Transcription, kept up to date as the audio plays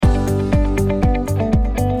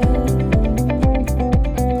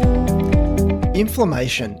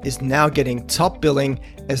Inflammation is now getting top billing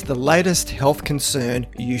as the latest health concern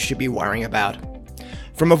you should be worrying about.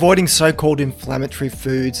 From avoiding so-called inflammatory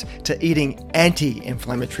foods to eating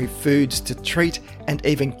anti-inflammatory foods to treat and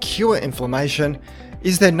even cure inflammation,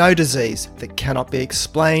 is there no disease that cannot be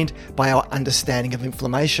explained by our understanding of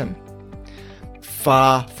inflammation?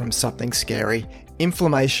 Far from something scary,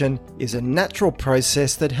 inflammation is a natural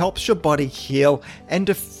process that helps your body heal and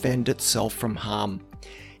defend itself from harm.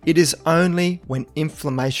 It is only when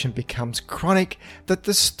inflammation becomes chronic that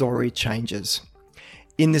the story changes.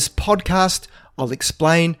 In this podcast, I'll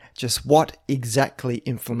explain just what exactly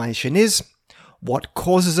inflammation is, what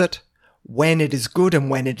causes it, when it is good and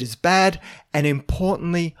when it is bad, and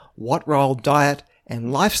importantly, what role diet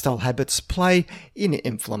and lifestyle habits play in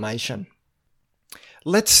inflammation.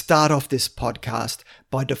 Let's start off this podcast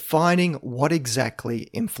by defining what exactly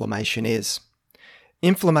inflammation is.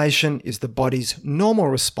 Inflammation is the body's normal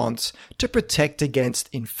response to protect against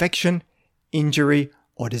infection, injury,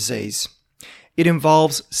 or disease. It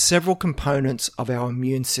involves several components of our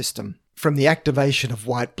immune system, from the activation of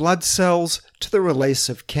white blood cells to the release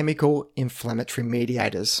of chemical inflammatory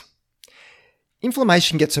mediators.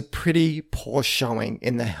 Inflammation gets a pretty poor showing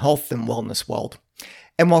in the health and wellness world.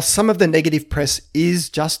 And while some of the negative press is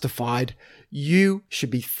justified, you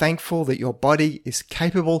should be thankful that your body is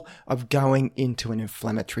capable of going into an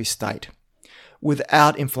inflammatory state.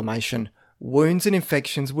 Without inflammation, wounds and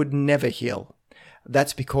infections would never heal.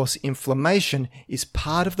 That's because inflammation is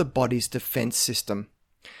part of the body's defense system.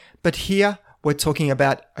 But here, we're talking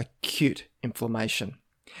about acute inflammation.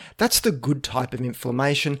 That's the good type of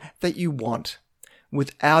inflammation that you want.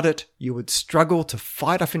 Without it, you would struggle to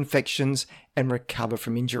fight off infections and recover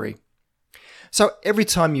from injury. So every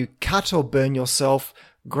time you cut or burn yourself,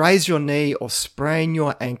 graze your knee or sprain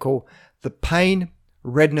your ankle, the pain,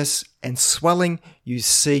 redness, and swelling you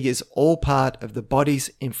see is all part of the body's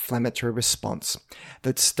inflammatory response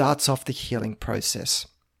that starts off the healing process.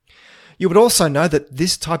 You would also know that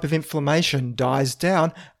this type of inflammation dies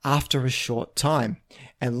down after a short time,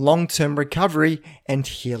 and long-term recovery and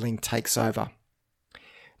healing takes over.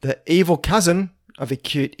 The evil cousin of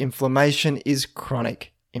acute inflammation is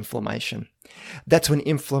chronic inflammation. That's when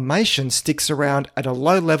inflammation sticks around at a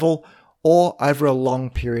low level or over a long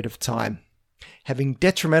period of time, having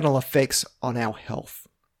detrimental effects on our health.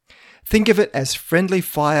 Think of it as friendly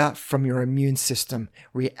fire from your immune system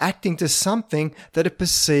reacting to something that it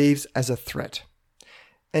perceives as a threat.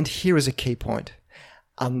 And here is a key point.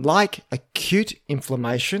 Unlike acute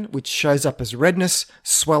inflammation, which shows up as redness,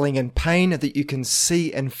 swelling, and pain that you can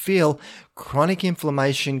see and feel, chronic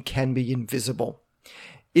inflammation can be invisible.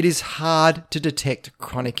 It is hard to detect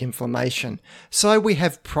chronic inflammation, so we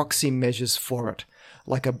have proxy measures for it,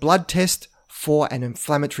 like a blood test for an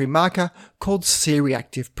inflammatory marker called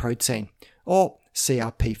C-reactive protein, or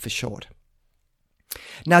CRP for short.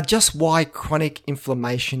 Now, just why chronic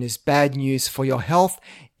inflammation is bad news for your health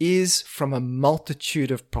is from a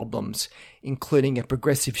multitude of problems, including a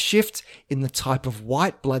progressive shift in the type of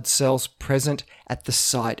white blood cells present at the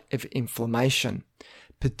site of inflammation,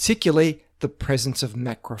 particularly the presence of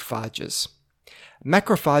macrophages.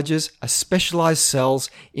 Macrophages are specialized cells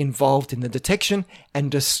involved in the detection and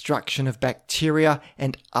destruction of bacteria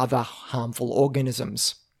and other harmful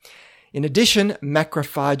organisms. In addition,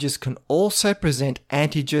 macrophages can also present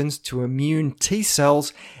antigens to immune T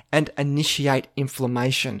cells and initiate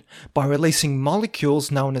inflammation by releasing molecules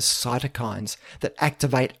known as cytokines that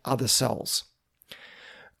activate other cells.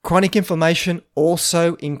 Chronic inflammation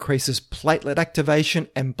also increases platelet activation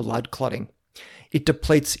and blood clotting. It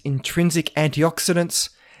depletes intrinsic antioxidants,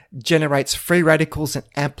 generates free radicals and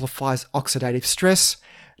amplifies oxidative stress,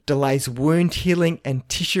 delays wound healing and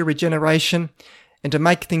tissue regeneration, and to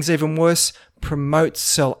make things even worse, promotes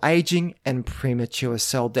cell aging and premature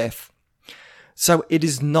cell death. So it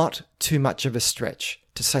is not too much of a stretch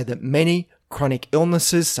to say that many chronic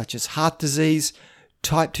illnesses such as heart disease,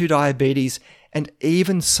 type 2 diabetes, and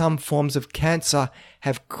even some forms of cancer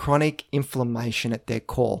have chronic inflammation at their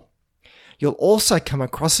core. You'll also come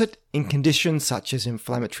across it in conditions such as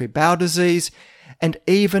inflammatory bowel disease and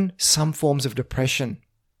even some forms of depression.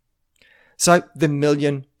 So the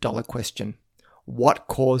million-dollar question: what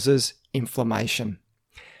causes inflammation?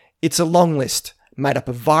 It's a long list made up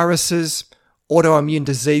of viruses, autoimmune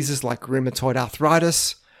diseases like rheumatoid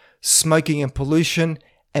arthritis, smoking and pollution,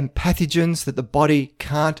 and pathogens that the body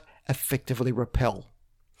can't effectively repel.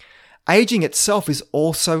 Aging itself is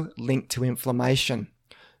also linked to inflammation.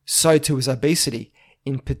 So too is obesity,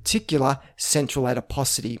 in particular central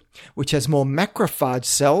adiposity, which has more macrophage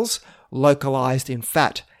cells localized in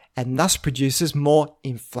fat and thus produces more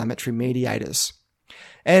inflammatory mediators.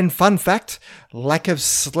 And fun fact, lack of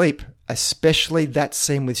sleep, especially that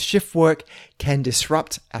seen with shift work, can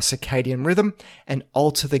disrupt our circadian rhythm and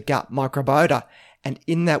alter the gut microbiota, and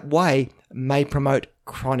in that way may promote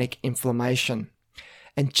chronic inflammation.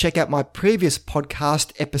 And check out my previous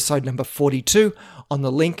podcast, episode number 42, on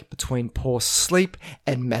the link between poor sleep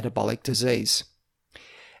and metabolic disease.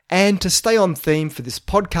 And to stay on theme for this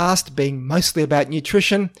podcast being mostly about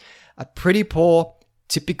nutrition, a pretty poor,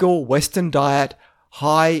 typical Western diet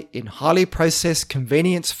high in highly processed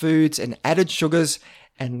convenience foods and added sugars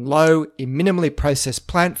and low in minimally processed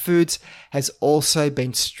plant foods has also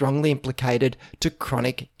been strongly implicated to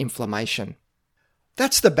chronic inflammation.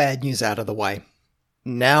 That's the bad news out of the way.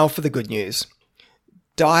 Now for the good news.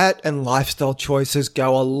 Diet and lifestyle choices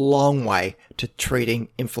go a long way to treating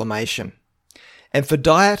inflammation. And for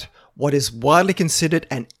diet, what is widely considered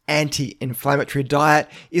an anti-inflammatory diet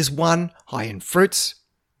is one high in fruits,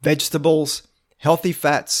 vegetables, healthy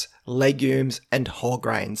fats, legumes, and whole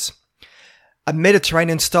grains. A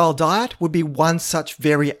Mediterranean-style diet would be one such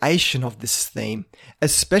variation of this theme,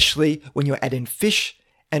 especially when you add in fish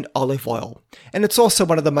and olive oil. And it's also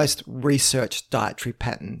one of the most researched dietary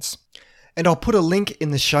patterns. And I'll put a link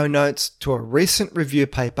in the show notes to a recent review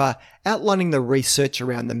paper outlining the research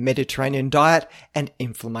around the Mediterranean diet and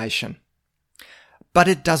inflammation. But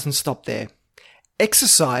it doesn't stop there.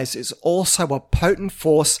 Exercise is also a potent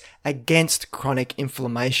force against chronic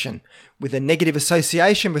inflammation, with a negative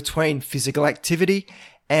association between physical activity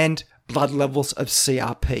and blood levels of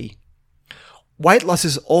CRP. Weight loss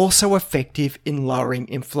is also effective in lowering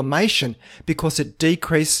inflammation because a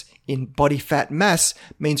decrease in body fat mass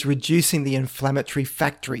means reducing the inflammatory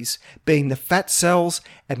factories, being the fat cells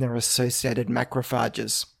and their associated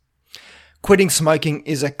macrophages. Quitting smoking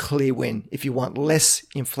is a clear win if you want less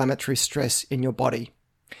inflammatory stress in your body.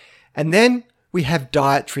 And then we have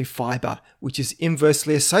dietary fiber, which is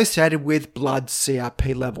inversely associated with blood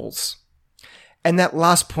CRP levels. And that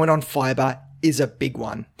last point on fiber is a big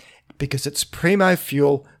one because it's primo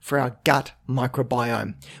fuel for our gut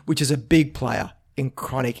microbiome, which is a big player in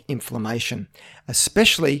chronic inflammation,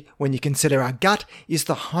 especially when you consider our gut is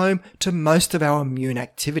the home to most of our immune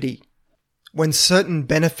activity. When certain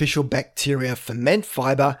beneficial bacteria ferment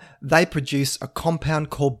fiber, they produce a compound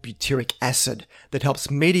called butyric acid that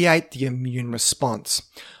helps mediate the immune response,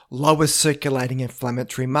 lowers circulating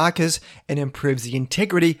inflammatory markers, and improves the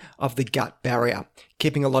integrity of the gut barrier,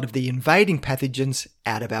 keeping a lot of the invading pathogens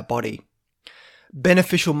out of our body.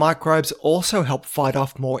 Beneficial microbes also help fight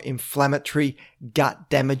off more inflammatory,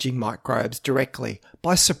 gut-damaging microbes directly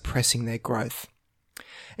by suppressing their growth.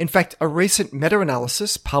 In fact, a recent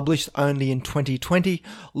meta-analysis published only in 2020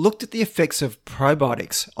 looked at the effects of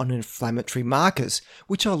probiotics on inflammatory markers,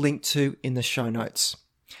 which I'll link to in the show notes.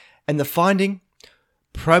 And the finding?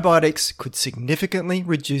 Probiotics could significantly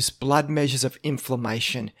reduce blood measures of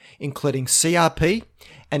inflammation, including CRP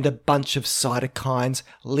and a bunch of cytokines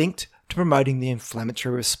linked to promoting the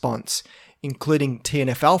inflammatory response, including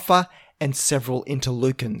TNF-alpha and several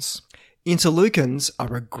interleukins. Interleukins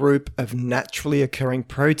are a group of naturally occurring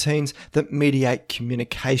proteins that mediate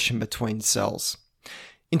communication between cells.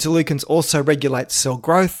 Interleukins also regulate cell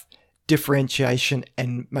growth, differentiation,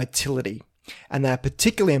 and motility, and they are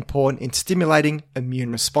particularly important in stimulating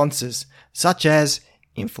immune responses, such as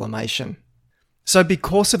inflammation. So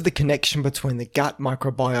because of the connection between the gut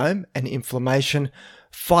microbiome and inflammation,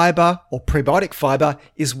 fiber or prebiotic fiber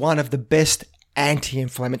is one of the best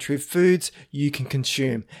anti-inflammatory foods you can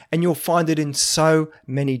consume, and you'll find it in so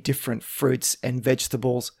many different fruits and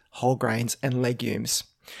vegetables, whole grains and legumes.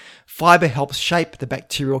 Fiber helps shape the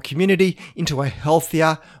bacterial community into a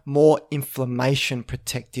healthier, more inflammation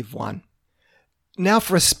protective one. Now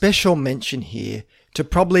for a special mention here to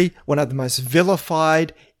probably one of the most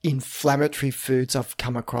vilified inflammatory foods I've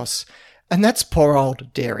come across, and that's poor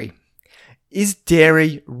old dairy. Is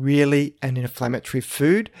dairy really an inflammatory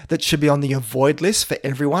food that should be on the avoid list for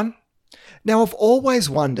everyone? Now, I've always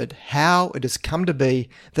wondered how it has come to be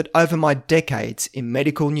that over my decades in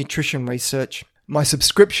medical nutrition research, my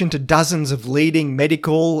subscription to dozens of leading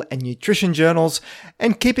medical and nutrition journals,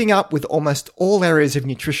 and keeping up with almost all areas of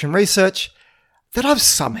nutrition research, that I've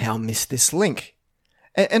somehow missed this link.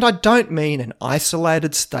 And I don't mean an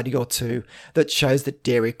isolated study or two that shows that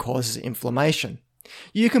dairy causes inflammation.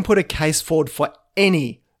 You can put a case forward for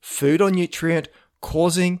any food or nutrient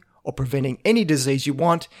causing or preventing any disease you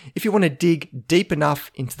want if you want to dig deep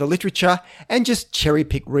enough into the literature and just cherry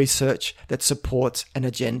pick research that supports an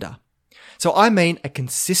agenda. So I mean a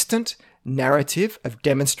consistent narrative of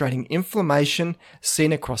demonstrating inflammation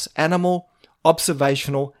seen across animal,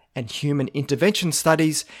 observational, and human intervention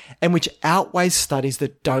studies, and which outweighs studies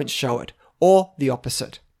that don't show it or the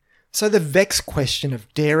opposite. So the vexed question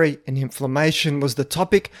of dairy and inflammation was the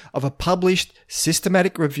topic of a published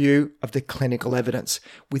systematic review of the clinical evidence,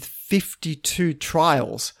 with 52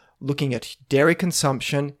 trials looking at dairy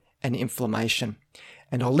consumption and inflammation.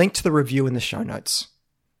 And I'll link to the review in the show notes.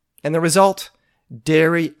 And the result?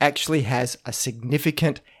 Dairy actually has a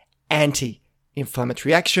significant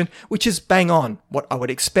anti-inflammatory action, which is bang on what I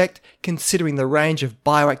would expect considering the range of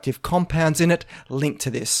bioactive compounds in it linked to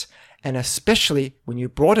this, and especially when you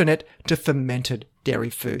broaden it to fermented dairy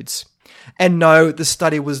foods. And no, the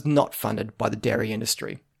study was not funded by the dairy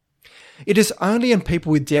industry. It is only in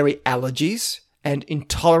people with dairy allergies, and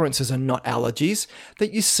intolerances are not allergies,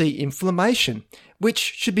 that you see inflammation, which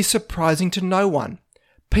should be surprising to no one.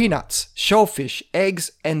 Peanuts, shellfish,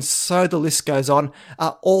 eggs, and so the list goes on,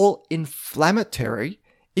 are all inflammatory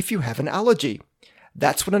if you have an allergy.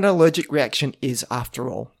 That's what an allergic reaction is after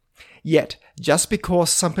all. Yet, just because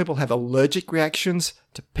some people have allergic reactions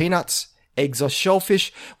to peanuts, eggs, or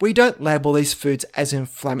shellfish, we don't label these foods as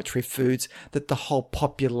inflammatory foods that the whole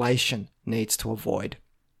population needs to avoid.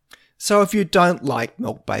 So if you don't like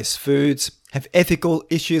milk-based foods, have ethical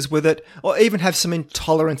issues with it, or even have some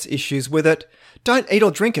intolerance issues with it, don't eat or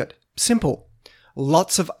drink it. Simple.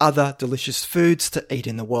 Lots of other delicious foods to eat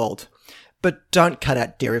in the world. But don't cut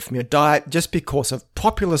out dairy from your diet just because of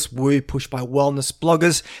populist woo pushed by wellness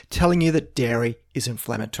bloggers telling you that dairy is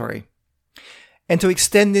inflammatory. And to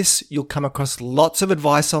extend this, you'll come across lots of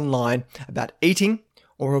advice online about eating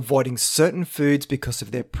or avoiding certain foods because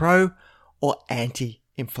of their pro or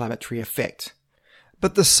anti-inflammatory effect.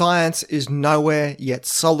 But the science is nowhere yet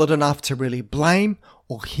solid enough to really blame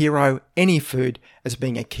or hero any food as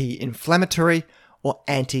being a key inflammatory or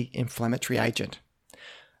anti-inflammatory agent.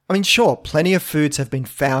 I mean, sure, plenty of foods have been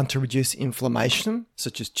found to reduce inflammation,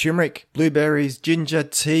 such as turmeric, blueberries, ginger,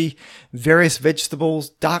 tea, various vegetables,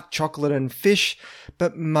 dark chocolate and fish,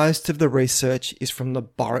 but most of the research is from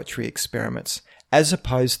laboratory experiments, as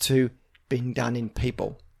opposed to being done in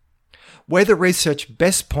people. Where the research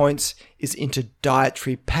best points is into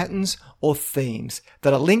dietary patterns or themes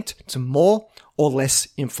that are linked to more or less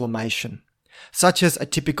inflammation, such as a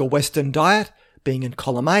typical Western diet being in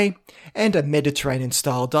column A and a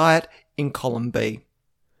Mediterranean-style diet in column B.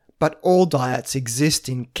 But all diets exist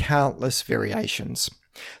in countless variations.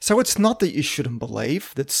 So it's not that you shouldn't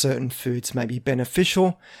believe that certain foods may be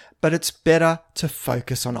beneficial, but it's better to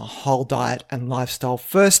focus on a whole diet and lifestyle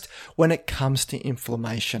first when it comes to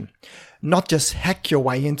inflammation. Not just hack your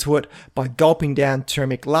way into it by gulping down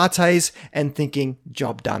turmeric lattes and thinking,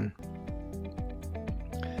 job done.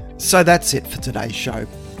 So that's it for today's show.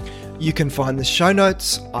 You can find the show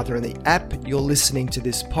notes either in the app you're listening to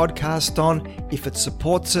this podcast on if it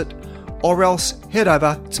supports it, or else head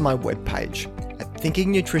over to my webpage at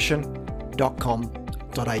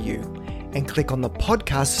thinkingnutrition.com.au and click on the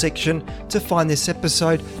podcast section to find this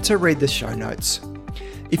episode to read the show notes.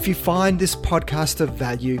 If you find this podcast of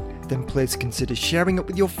value, then please consider sharing it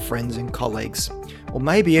with your friends and colleagues, or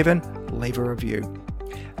maybe even leave a review.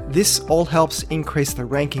 This all helps increase the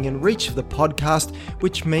ranking and reach of the podcast,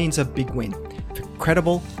 which means a big win for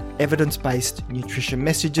credible, evidence-based nutrition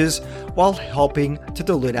messages while helping to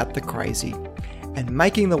dilute out the crazy and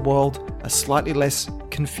making the world a slightly less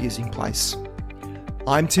confusing place.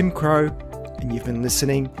 I'm Tim Crow, and you've been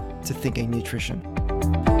listening to Thinking Nutrition.